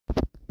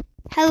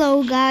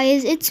Hello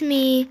guys, it's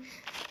me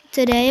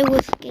today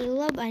with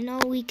Kaleb. I know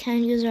we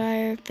can't use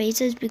our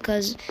faces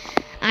because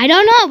I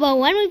don't know, but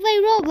when we play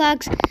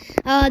Roblox,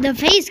 the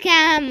face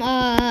cam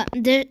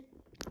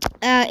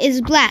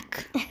is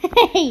black.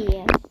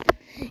 Yes.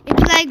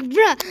 It's like,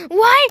 bruh,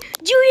 why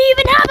do you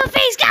even have a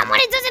face cam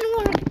when it doesn't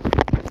work?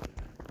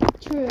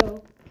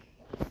 True.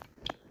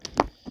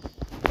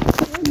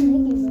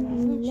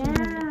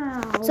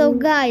 Now. So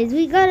guys,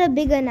 we got a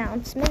big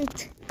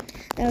announcement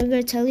that we're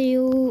gonna tell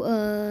you.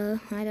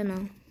 I don't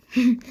know.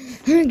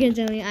 We're gonna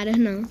tell you. I don't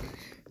know.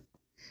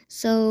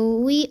 So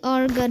we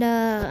are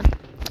gonna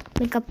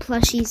make a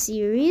plushie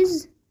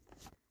series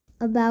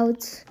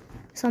about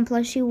some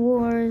plushie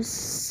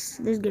wars.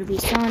 There's gonna be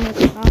Sonic,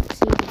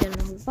 Foxy. If you don't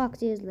know who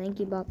Foxy is,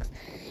 Lanky Box.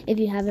 If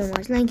you haven't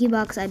watched Lanky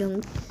Box, I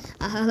don't.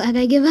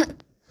 I give up.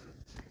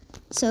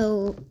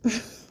 So,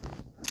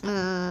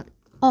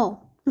 Oh,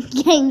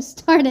 game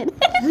started.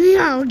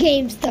 no,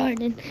 game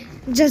started.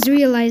 Just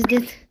realized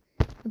it.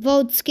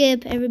 Vote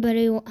skip.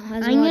 Everybody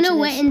has. I'm gonna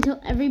watched wait this. until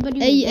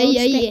everybody Ay, votes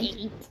ay, to ay.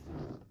 8.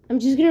 I'm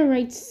just gonna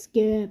write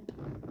skip.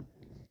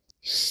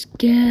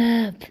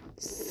 Skip.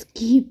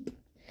 Skip.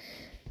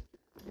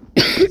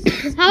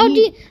 How do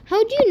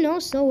you know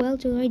so well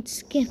to write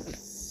skip?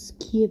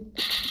 Skip.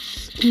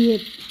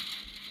 Skip.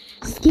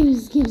 Skip.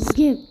 Skip.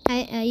 Skip.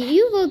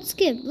 You vote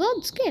skip.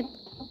 Vote skip.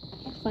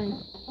 Fine.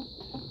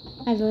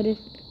 I voted.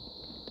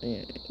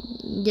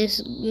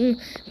 This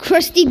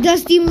crusty,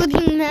 dusty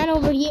looking man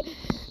over here.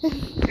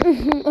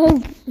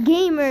 Oh,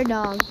 gamer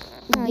dog.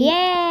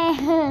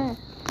 Yeah.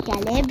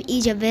 Kaleb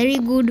is a very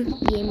good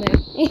gamer.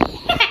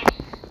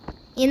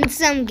 In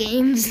some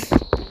games.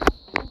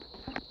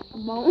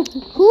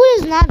 Who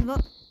is not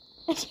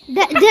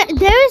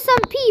there are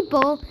some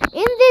people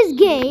in this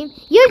game.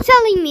 You're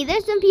telling me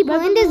there's some people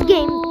in this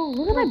game.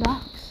 Look at my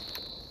box.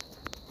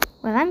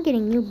 Well, I'm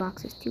getting new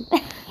boxes too.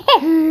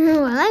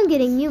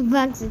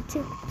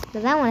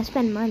 Because I want to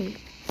spend money.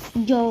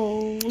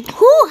 Yo.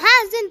 Who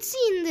hasn't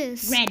seen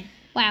this? Red.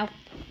 Wow.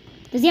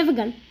 Does he have a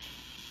gun?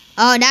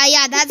 Oh,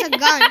 yeah, that's a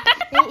gun.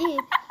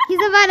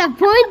 He's about to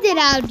point it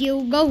out.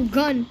 You go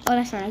gun. Oh,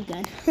 that's not a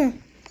gun.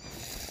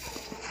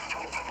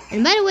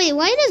 And by the way,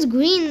 why does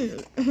green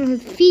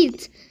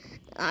feet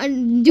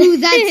do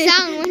that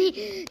sound when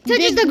he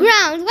touches the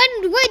ground? What?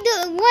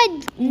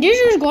 This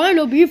is going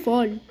to be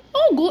fun.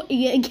 Oh, go.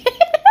 Yeah.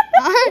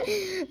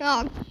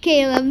 Oh,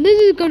 Kaleb, this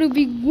is gonna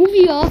be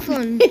goofy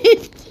awesome.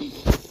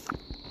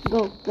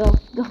 Go.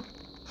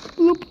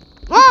 Bloop.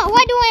 Oh,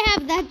 why do I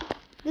have that?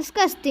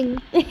 Disgusting.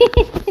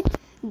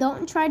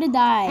 Don't try to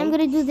die. I'm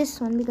gonna do this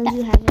one because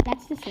you have it.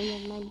 That's the same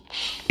as mine.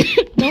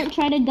 Don't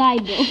try to die,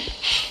 bro.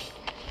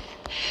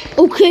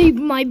 Okay,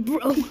 my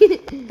bro.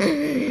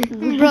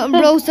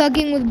 bro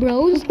sucking with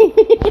bros.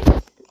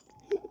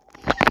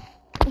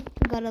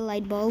 Got a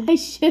light bulb. I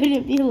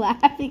shouldn't be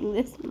laughing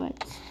this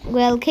much.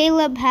 Well,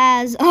 Kaleb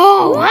has.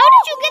 Oh, how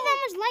did you get that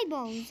much light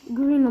bulbs?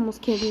 Green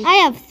almost killed me. I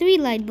have 3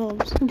 light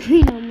bulbs.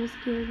 Green almost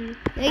killed me.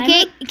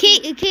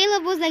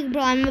 Caleb was like,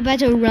 bro, I'm about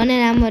to run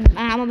and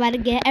I'm about to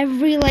get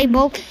every light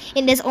bulb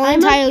in this whole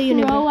entire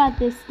universe. I'm a pro at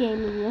this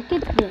game. Look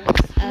at this.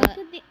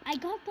 I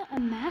got the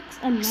max.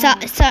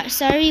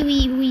 Sorry,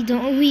 we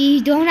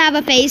don't have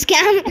a face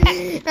cam.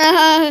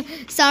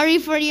 Sorry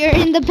for your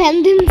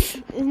independence.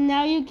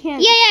 Now you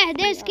can't. Yeah.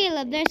 There's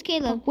Caleb.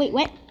 Oh, wait,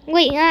 what?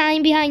 Wait,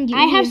 I'm behind you.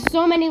 I have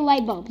so many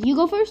light bulbs. You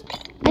go first.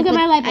 Look at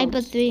my light bulbs. I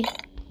put 3.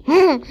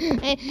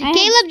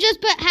 Caleb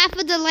just put half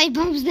of the light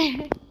bulbs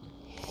there.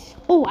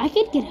 Oh, I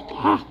could get a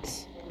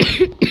box.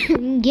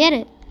 Get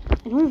it.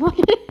 I don't want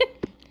it.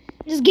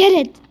 Just get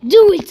it.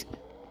 Do it.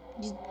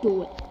 Just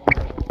do it.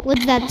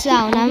 What's that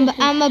sound? I'm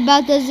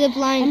about to zip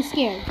line. I'm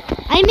scared.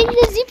 I'm in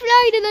the zip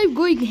line and I'm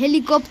going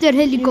helicopter.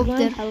 You're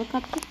going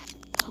helicopter.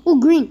 Oh,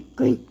 green.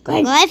 Well,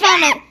 I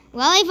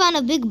found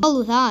a big ball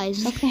with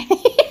eyes. Okay.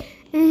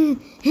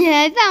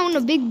 Yeah, I found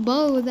a big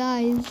ball with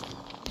eyes.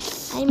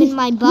 I'm in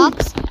my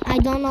box. I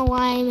don't know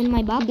why I'm in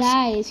my box.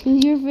 Guys,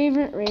 who's your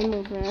favorite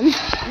rainbow friend?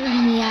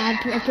 Yeah,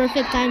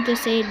 perfect time to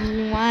say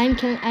why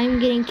I'm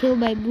getting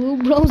killed by blue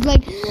bros.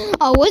 Like,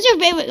 oh, what's your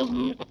favorite?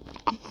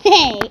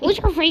 Hey, what's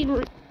your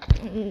favorite?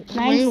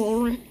 Nice.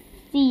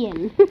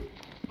 Cyan.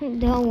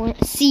 Don't worry.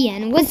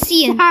 Cyan. What's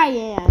cyan?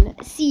 Cyan.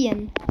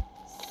 Cyan.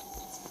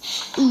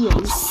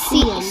 Ian.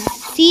 See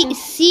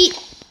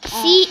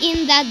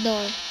in that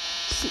door.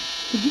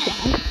 Did you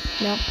die?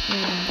 No.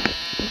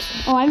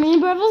 Oh, I'm in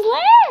Purple's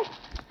lair.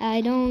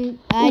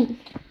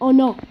 Oh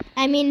no.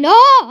 I mean, no.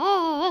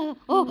 Oh.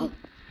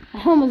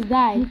 I almost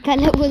died.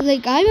 Kaleb was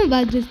like, I'm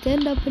about to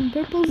stand up in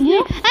Purple's lair.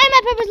 I'm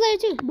at Purple's lair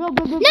too. Bro. No.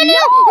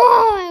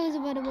 Oh, I was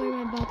about to wear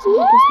my box in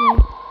Purple's lair.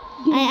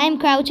 I'm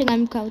crouching.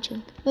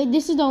 Wait,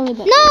 this is the only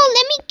button. No,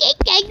 let me kick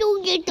that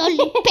you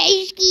little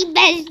pesky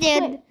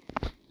bastard.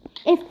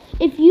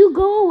 If you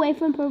go away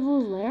from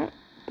Purple's lair,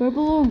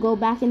 Purple will go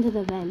back into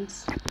the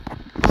vents.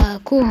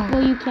 Cool.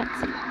 Well, you can't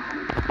see.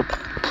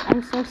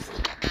 I'm so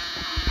scared.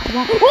 I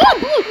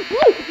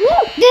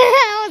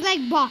was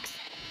like, box.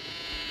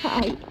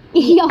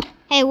 Yo,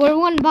 Hey, we're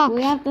one box.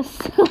 We have to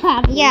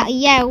slap you.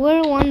 Yeah,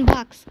 we're one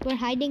box. We're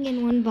hiding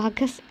in one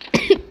box.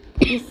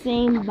 The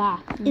same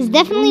box. It's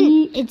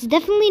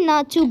definitely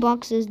not two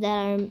boxes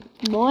that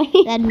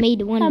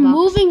made one I'm box.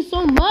 moving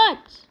so much.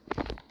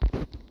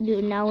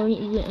 Dude, now we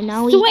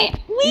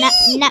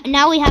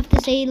have to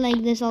say it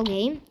like this all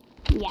game.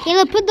 Yeah.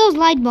 Caleb, put those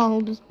light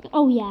bulbs.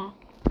 Oh yeah.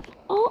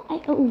 Oh.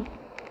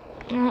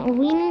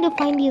 We need to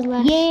find these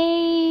last.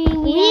 Yay!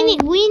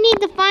 We need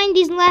to find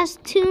these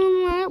last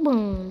two light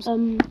bulbs.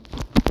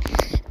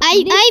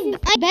 I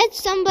bet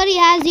somebody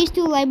has these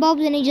two light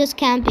bulbs and he's just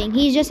camping.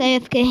 He's just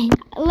AFK.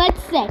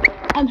 Let's say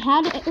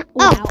how to.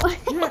 Oh. Wow.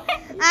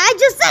 I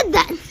just said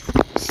that.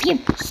 Skip.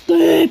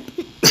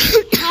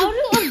 How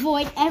to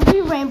avoid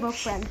every rainbow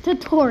friend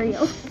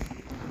tutorial.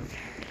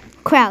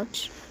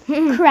 Crouch.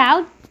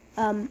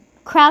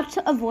 Crouch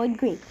to avoid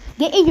green.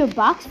 Get in your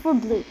box for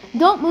blue.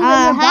 Don't move in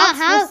your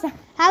box.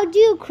 How do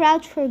you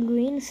crouch for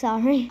green?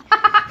 Sorry.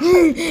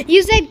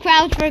 You said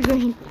crouch for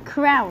green.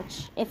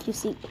 Crouch if you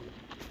see.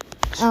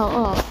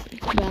 Oh.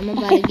 Bro, I'm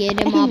about to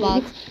get in my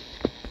box.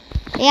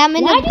 Yeah, I'm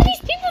in Why do these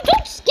people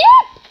don't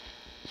skip?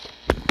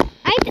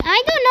 I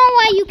don't know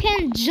why you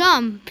can't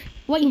jump.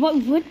 What?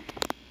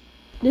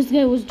 This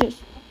guy was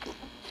just.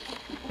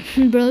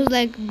 Bro's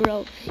like,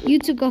 bro, you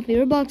took off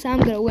your box, I'm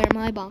gonna wear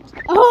my box.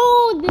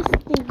 Oh, this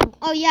thing.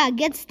 Oh yeah,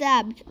 get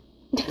stabbed.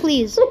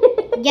 Please.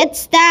 Get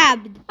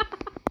stabbed.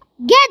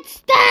 Get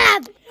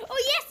stabbed! Oh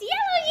yes,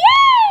 yellow,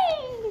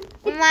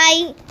 yay!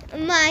 My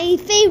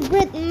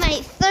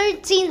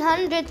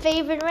 1300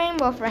 favorite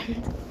rainbow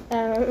friends.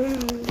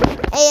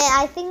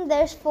 I think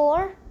there's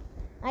 4.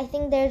 I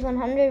think there's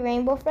 100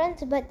 rainbow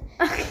friends, but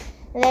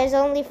there's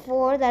only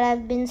 4 that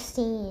have been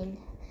seen.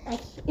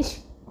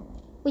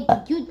 Wait,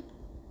 you.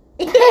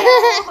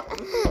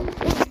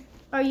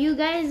 Are you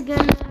guys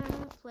gonna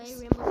play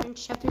Rainbow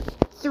Friends Chapter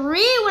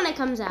 3 when it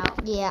comes out?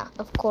 Yeah,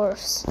 of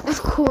course.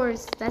 Of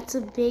course, that's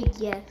a big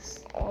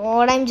yes.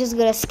 Or I'm just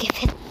gonna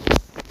skip it.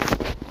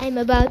 I'm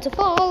about to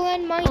fall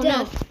on my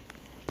death. No.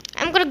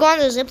 I'm gonna go on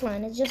the zip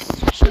line. It's just.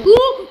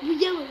 Well,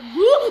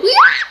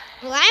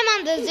 I'm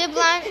on the zip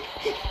line.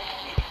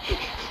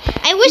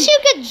 I wish you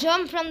could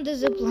jump from the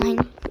zip line.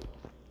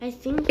 I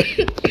think.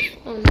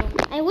 Oh no.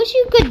 I wish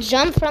you could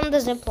jump from the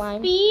zip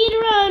line. Speed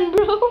run,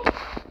 bro.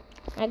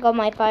 I got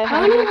my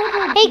 500.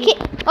 Hey,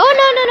 oh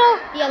no.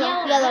 Yellow. I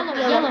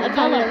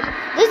found yellow.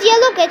 Does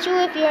yellow get you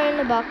if you're in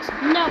the box?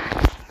 No.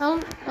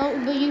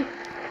 But you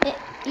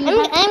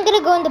I'm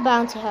gonna go in the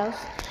bouncy house.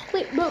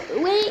 Wait, bro,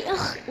 wait.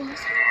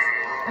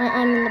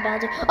 I'm in the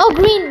bouncy. Oh,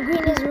 green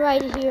is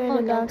right here in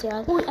the bouncy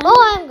house.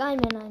 I'm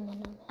in.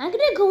 I'm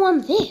gonna go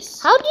on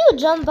this. How do you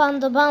jump on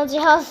the bouncy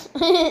house?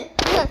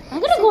 I'm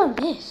gonna go on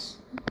this.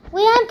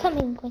 Wait, I'm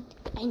coming. Wait.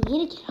 I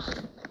need to get off.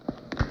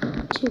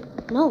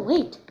 No,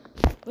 wait.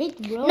 Wait,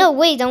 bro. No,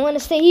 wait. I want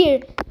to stay here.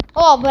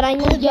 Oh, but I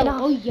need to get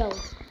off. Oh, yo.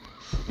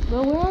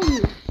 Bro, where are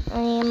you?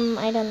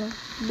 I don't know.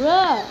 Bro.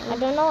 I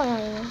don't know where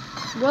I am.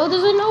 Bro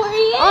doesn't know where he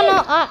is.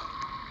 Oh,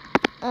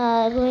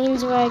 no.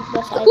 Green's right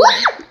beside me.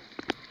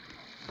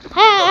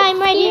 Hi, I'm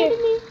right here.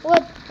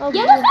 What? Oh,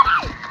 yellow.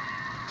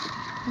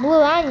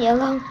 Blue and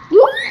yellow.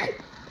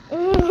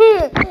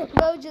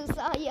 Bro just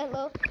saw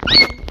yellow.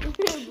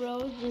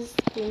 Bro just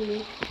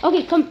screaming.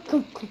 Okay, come.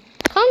 Come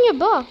in your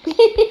box.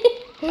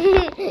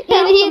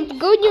 Idiot,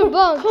 go in your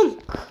box. Come.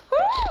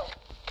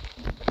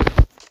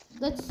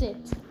 Let's sit.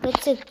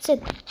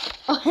 Sit.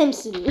 Oh, I'm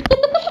sitting.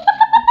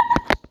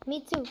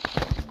 Me too.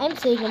 I'm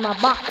sitting in my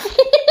box.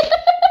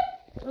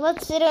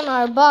 Let's sit in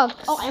our box.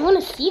 Oh, I want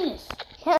to see this.